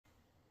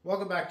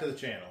Welcome back to the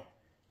channel.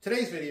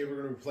 Today's video we're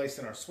going to be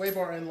replacing our sway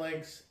bar end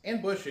links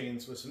and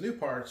bushings with some new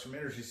parts from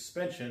Energy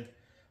Suspension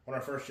on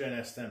our first gen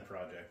S10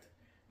 project.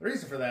 The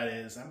reason for that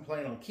is I'm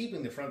planning on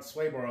keeping the front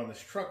sway bar on this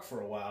truck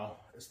for a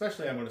while,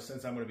 especially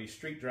since I'm going to be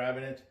street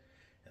driving it,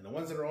 and the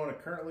ones that are on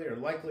it currently are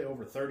likely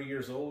over 30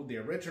 years old, the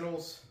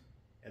originals,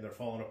 and they're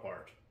falling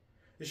apart.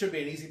 This should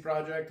be an easy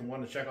project and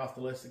one to check off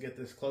the list to get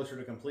this closer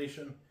to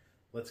completion.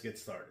 Let's get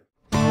started.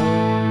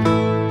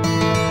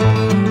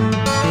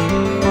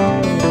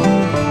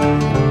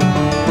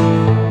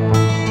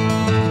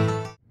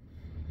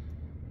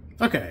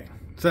 Okay,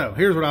 so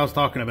here's what I was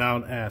talking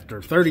about.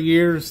 After 30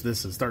 years,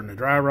 this is starting to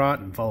dry rot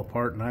and fall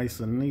apart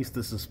nice and neat.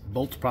 This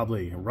bolt's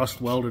probably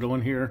rust welded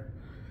on here.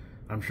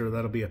 I'm sure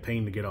that'll be a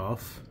pain to get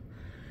off.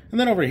 And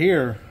then over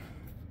here,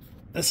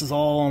 this is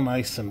all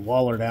nice and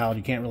wallered out.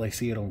 You can't really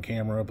see it on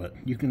camera, but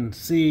you can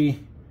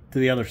see to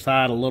the other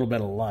side a little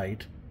bit of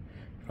light.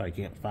 Probably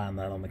can't find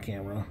that on the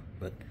camera,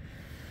 but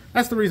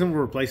that's the reason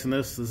we're replacing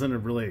this. This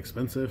isn't really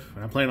expensive.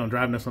 I'm planning on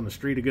driving this on the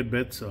street a good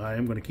bit, so I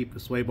am going to keep the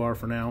sway bar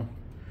for now.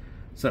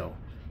 So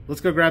let's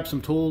go grab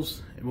some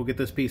tools and we'll get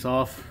this piece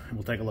off and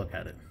we'll take a look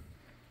at it.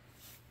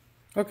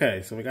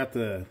 Okay, so we got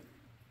the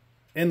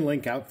end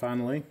link out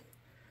finally,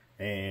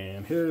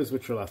 and here's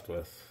what you're left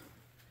with.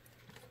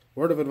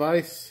 Word of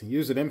advice: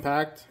 use an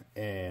impact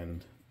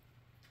and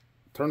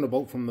turn the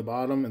bolt from the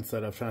bottom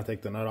instead of trying to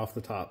take the nut off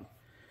the top.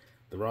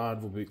 The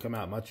rod will come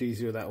out much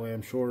easier that way,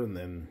 I'm sure, and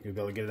then you'll be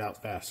able to get it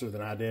out faster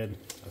than I did.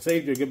 I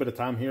saved you a good bit of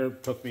time here.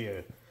 It took me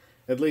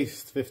at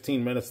least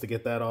 15 minutes to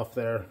get that off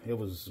there. It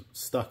was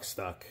stuck.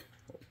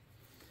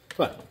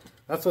 But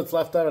that's what's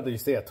left out of it. You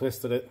see I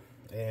twisted it,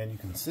 and you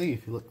can see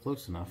if you look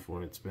close enough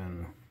where it's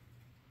been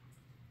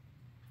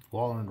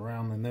walling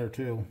around in there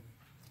too.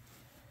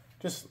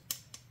 Just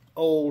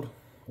old,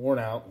 worn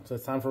out, so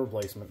it's time for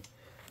replacement.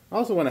 I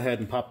also went ahead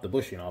and popped the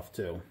bushing off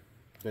too,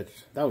 which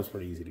that was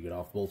pretty easy to get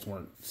off. Bolts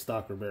weren't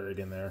stuck or buried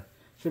in there.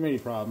 Shouldn't be any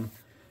problem.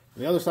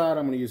 On the other side,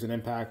 I'm going to use an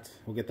impact.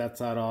 We'll get that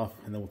side off,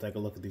 and then we'll take a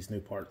look at these new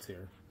parts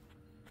here.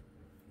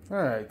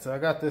 Alright, so I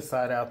got this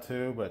side out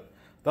too, but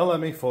don't let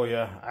me fool you.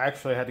 I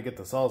actually had to get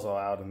the Sawzall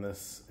out in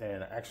this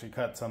and actually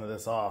cut some of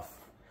this off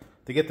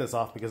to get this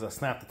off because I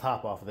snapped the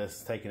top off of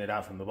this, taking it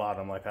out from the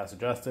bottom like I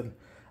suggested.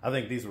 I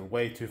think these were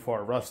way too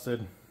far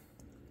rusted,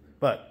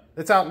 but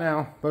it's out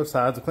now, both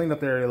sides. I cleaned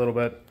up the area a little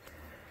bit,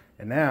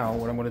 and now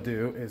what I'm going to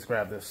do is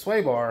grab this sway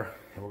bar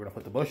and we're going to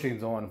put the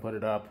bushings on and put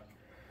it up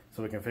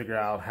so we can figure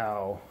out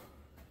how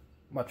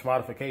much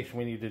modification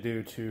we need to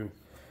do to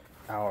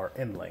our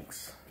end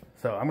links.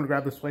 So I'm going to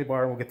grab this sway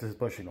bar and we'll get this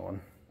bushing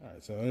on.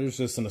 Alright, so there's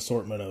just an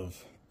assortment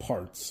of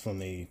parts from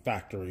the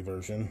factory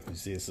version. You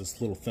see it's this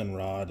little thin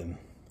rod, and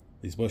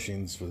these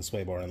bushings for the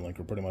sway bar end link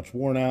are pretty much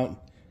worn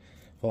out,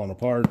 falling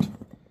apart.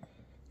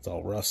 It's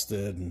all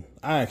rusted, and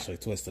I actually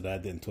twisted it. I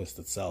didn't twist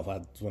itself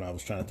when I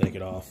was trying to take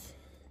it off.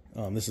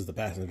 This is the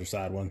passenger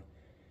side one.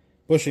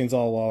 Bushing's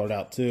all wallered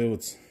out too.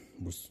 It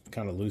was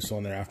kind of loose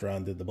on there after I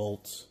undid the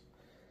bolts.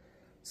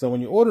 So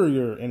when you order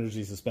your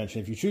Energy Suspension,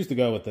 if you choose to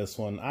go with this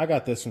one, I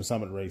got this from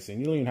Summit Racing.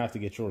 You don't even have to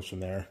get yours from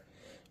there.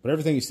 But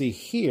everything you see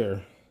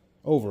here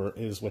over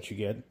is what you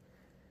get.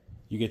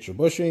 You get your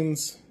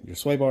bushings, your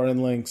sway bar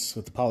end links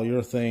with the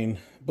polyurethane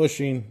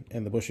bushing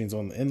and the bushings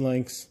on the end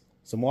links,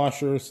 some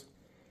washers,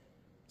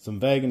 some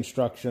vague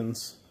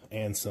instructions,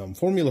 and some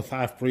Formula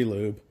 5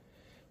 pre-lube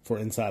for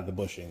inside the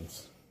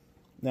bushings.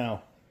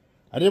 Now,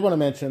 I did want to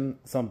mention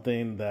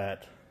something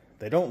that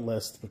they don't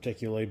list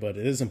particularly, but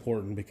it is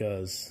important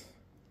because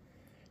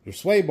your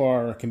sway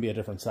bar can be a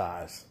different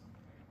size.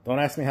 Don't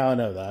ask me how I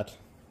know that.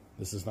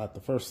 This is not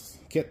the first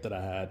kit that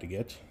I had to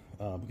get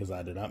because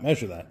I did not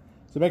measure that.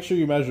 So make sure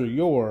you measure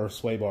your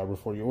sway bar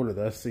before you order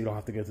this so you don't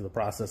have to go through the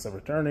process of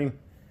returning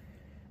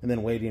and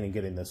then waiting and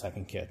getting the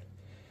second kit.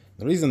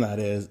 The reason that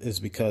is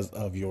because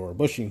of your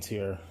bushings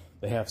here.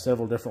 They have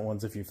several different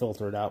ones if you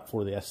filter it out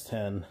for the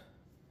S10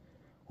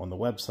 on the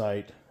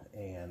website,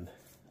 and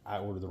I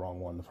ordered the wrong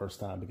one the first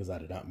time because I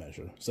did not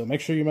measure. So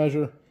make sure you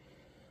measure.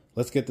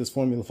 Let's get this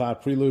Formula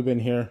 5 pre-lube in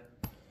here,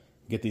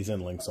 get these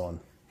end links on.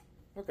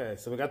 Okay,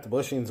 so we got the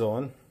bushings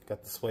on,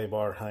 got the sway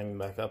bar hanging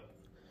back up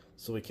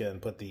so we can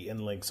put the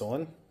end links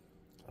on.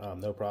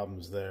 No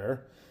problems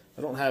there.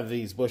 I don't have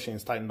these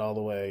bushings tightened all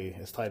the way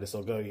as tight as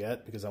they'll go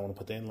yet because I want to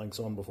put the end links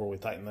on before we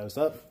tighten those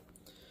up.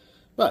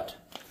 But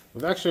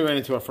we've actually ran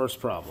into our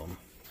first problem.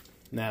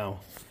 Now,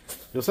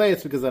 you'll say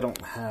it's because I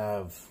don't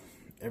have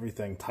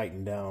everything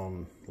tightened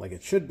down like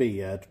it should be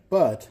yet,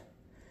 but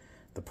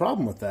the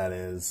problem with that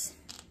is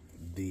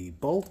the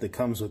bolt that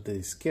comes with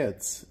these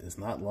kits is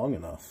not long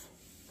enough.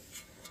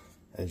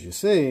 As you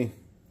see,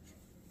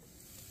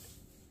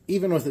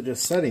 even with it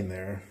just sitting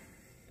there,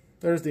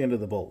 there's the end of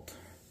the bolt.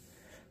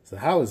 So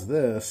how is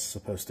this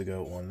supposed to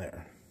go on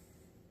there?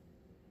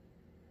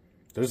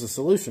 There's a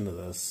solution to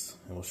this,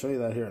 and we'll show you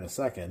that here in a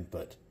second,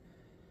 but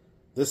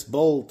this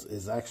bolt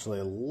is actually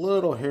a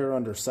little hair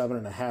under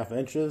 7.5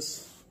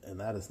 inches, and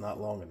that is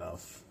not long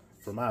enough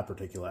for my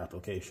particular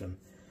application.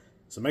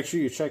 So make sure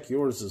you check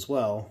yours as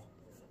well.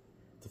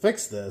 To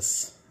fix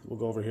this, we'll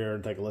go over here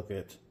and take a look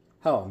at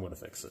how I'm going to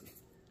fix it.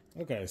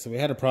 Okay, so we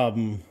had a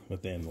problem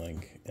with the end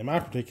link. In my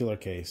particular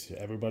case,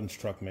 everybody's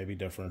truck may be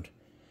different,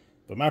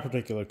 but in my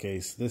particular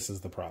case, this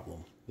is the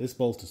problem. This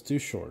bolt is too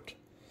short.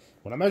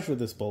 When I measured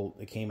this bolt,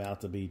 it came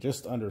out to be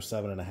just under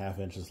 7.5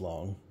 inches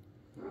long.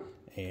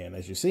 And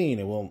as you've seen,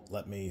 it won't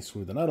let me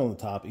screw the nut on the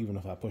top, even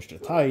if I pushed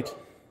it tight.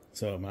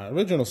 So my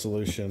original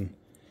solution,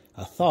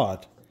 I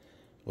thought,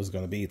 was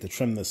going to be to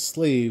trim this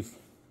sleeve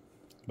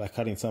by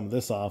cutting some of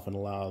this off and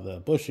allow the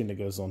bushing that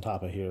goes on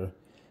top of here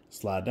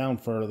slide down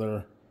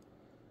further,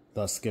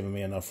 thus giving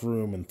me enough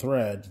room and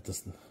thread to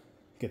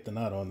get the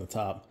nut on the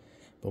top.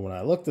 But when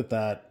I looked at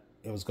that,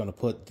 it was going to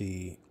put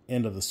the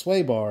end of the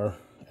sway bar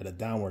at a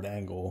downward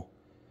angle,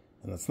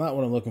 and that's not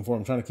what I'm looking for.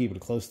 I'm trying to keep it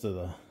close to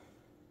the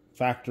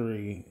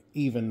factory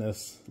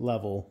evenness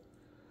level.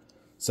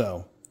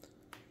 So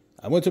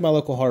I went to my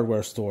local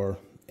hardware store,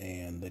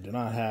 and they do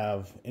not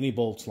have any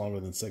bolts longer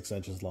than 6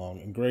 inches long,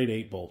 and grade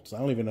 8 bolts. I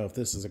don't even know if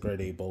this is a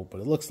grade 8 bolt,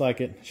 but it looks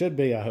like it. Should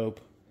be, I hope.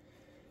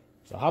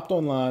 So I hopped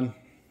online,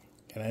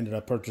 and I ended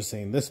up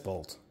purchasing this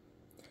bolt.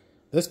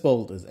 This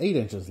bolt is 8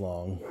 inches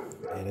long,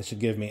 and it should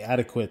give me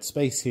adequate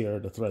space here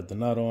to thread the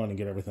nut on and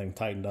get everything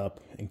tightened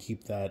up and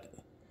keep that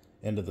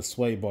end of the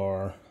sway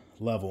bar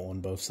level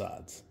on both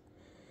sides.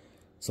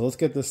 So let's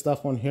get this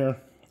stuff on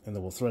here, and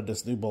then we'll thread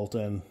this new bolt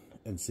in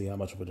and see how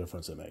much of a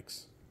difference it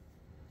makes.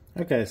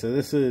 Okay, so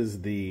this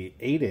is the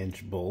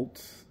 8-inch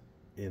bolt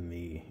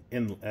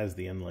as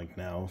the end link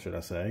now, should I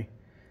say,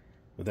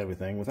 with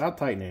everything, without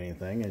tightening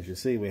anything. As you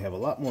see, we have a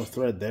lot more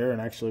thread there, and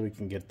actually we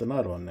can get the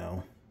nut on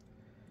now.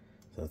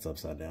 So that's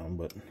upside down,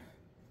 but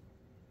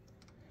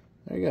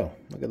there you go.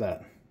 Look at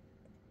that.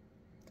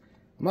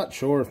 I'm not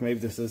sure if maybe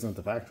this isn't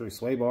the factory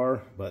sway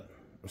bar, but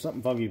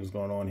something funky was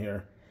going on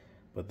here.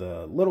 But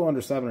the little under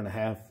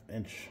 7.5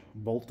 inch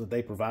bolt that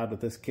they provide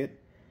with this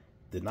kit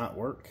did not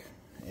work.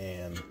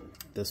 And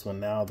this one,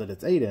 now that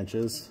it's 8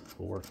 inches,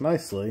 will work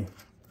nicely.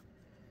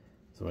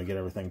 So when I get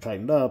everything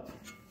tightened up,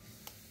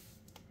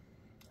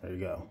 there you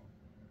go.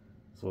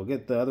 So we'll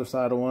get the other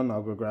side of one.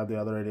 I'll go grab the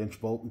other 8-inch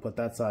bolt and put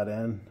that side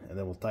in, and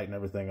then we'll tighten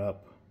everything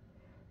up.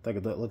 Take a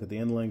look at the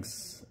end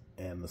links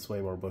and the sway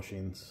bar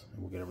bushings,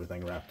 and we'll get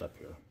everything wrapped up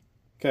here.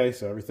 Okay,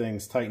 so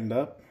everything's tightened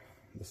up.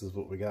 This is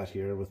what we got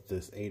here with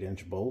this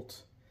 8-inch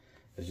bolt.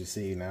 As you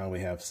see, now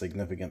we have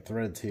significant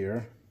threads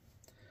here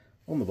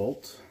on the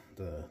bolt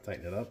to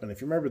tighten it up. And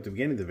if you remember at the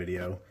beginning of the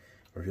video,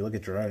 or if you look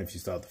at your own, if you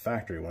still have the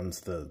factory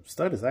ones, the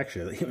stud is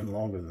actually even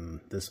longer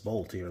than this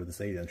bolt here, this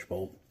 8-inch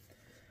bolt.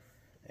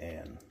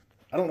 And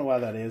I don't know why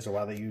that is, or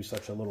why they use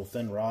such a little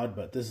thin rod,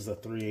 but this is a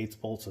 3/8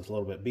 bolt, so it's a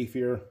little bit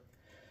beefier.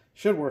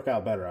 Should work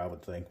out better, I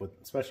would think,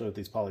 especially with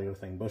these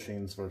polyurethane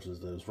bushings versus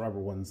those rubber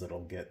ones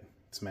that'll get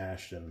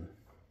smashed and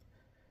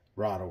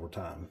rot over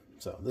time.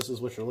 So this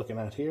is what you're looking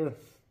at here.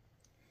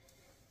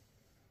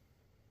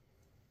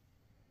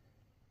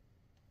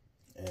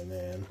 And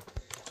then,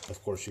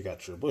 of course, you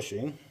got your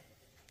bushing.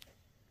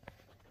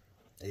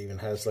 It even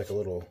has like a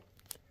little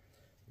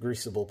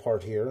greasable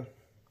part here.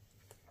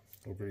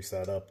 We'll grease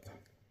that up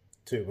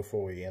too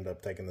before we end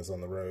up taking this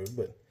on the road,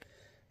 but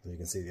you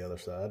can see the other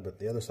side, but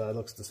the other side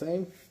looks the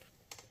same.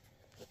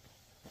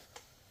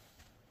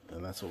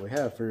 And that's what we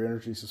have for your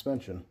energy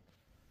suspension.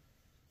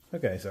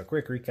 Okay, so a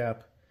quick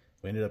recap.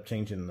 We ended up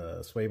changing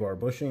the sway bar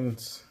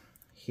bushings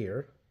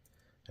here,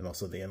 and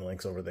also the end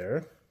links over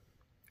there.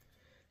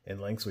 End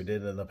links, we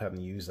did end up having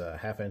to use a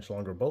 1/2 inch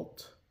longer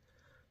bolt.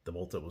 The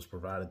bolt that was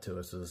provided to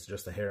us is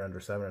just a hair under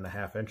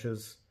 7.5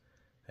 inches.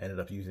 I ended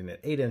up using an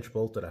 8-inch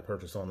bolt that I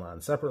purchased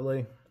online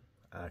separately.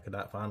 I could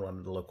not find one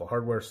at the local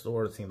hardware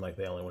store. It seemed like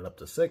they only went up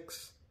to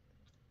 6.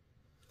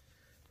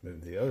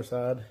 Move to the other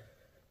side,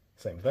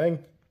 same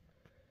thing.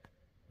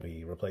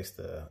 We replaced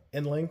the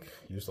end link,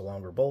 used a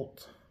longer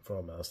bolt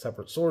from a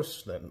separate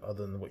source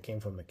other than what came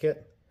from the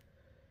kit.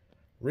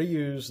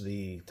 Reuse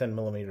the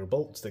 10mm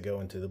bolts that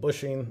go into the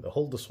bushing to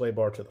hold the sway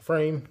bar to the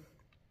frame,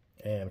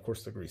 and of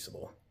course the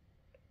greasable.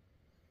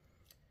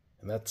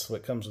 And that's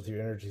what comes with your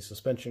energy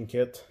suspension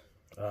kit.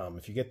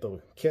 If you get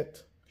the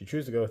kit, if you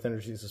choose to go with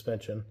energy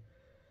suspension,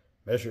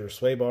 measure your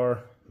sway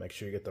bar, make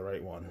sure you get the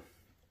right one.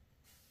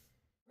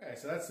 Okay,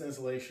 so that's the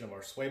installation of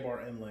our sway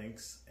bar end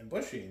links and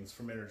bushings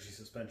from energy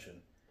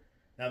suspension.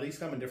 Now these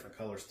come in different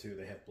colors too.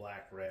 They have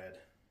black, red,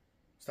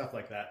 stuff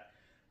like that.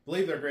 I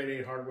believe they're grade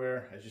 8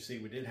 hardware. As you see,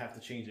 we did have to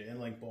change the end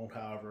link bolt,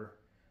 however.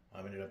 I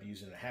ended up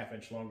using a 1/2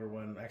 inch longer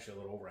one, actually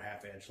a little over a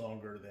 1/2 inch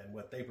longer than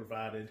what they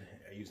provided.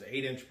 I used an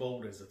 8-inch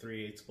bolt as a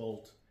 3/8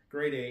 bolt,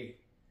 grade 8.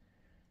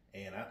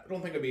 And I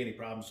don't think there'll be any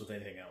problems with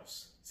anything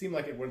else. It seemed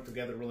like it went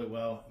together really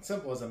well. And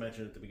simple, as I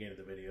mentioned at the beginning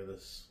of the video,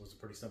 this was a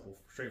pretty simple,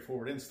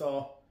 straightforward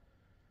install.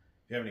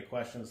 If you have any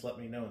questions, let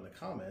me know in the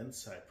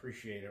comments. I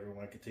appreciate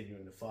everyone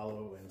continuing to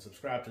follow and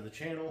subscribe to the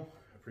channel.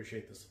 I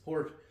appreciate the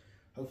support.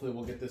 Hopefully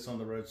we'll get this on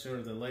the road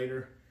sooner than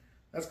later.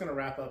 That's going to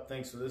wrap up.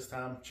 Thanks for this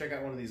time. Check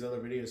out one of these other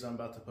videos I'm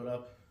about to put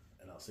up,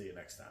 and I'll see you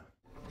next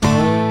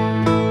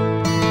time.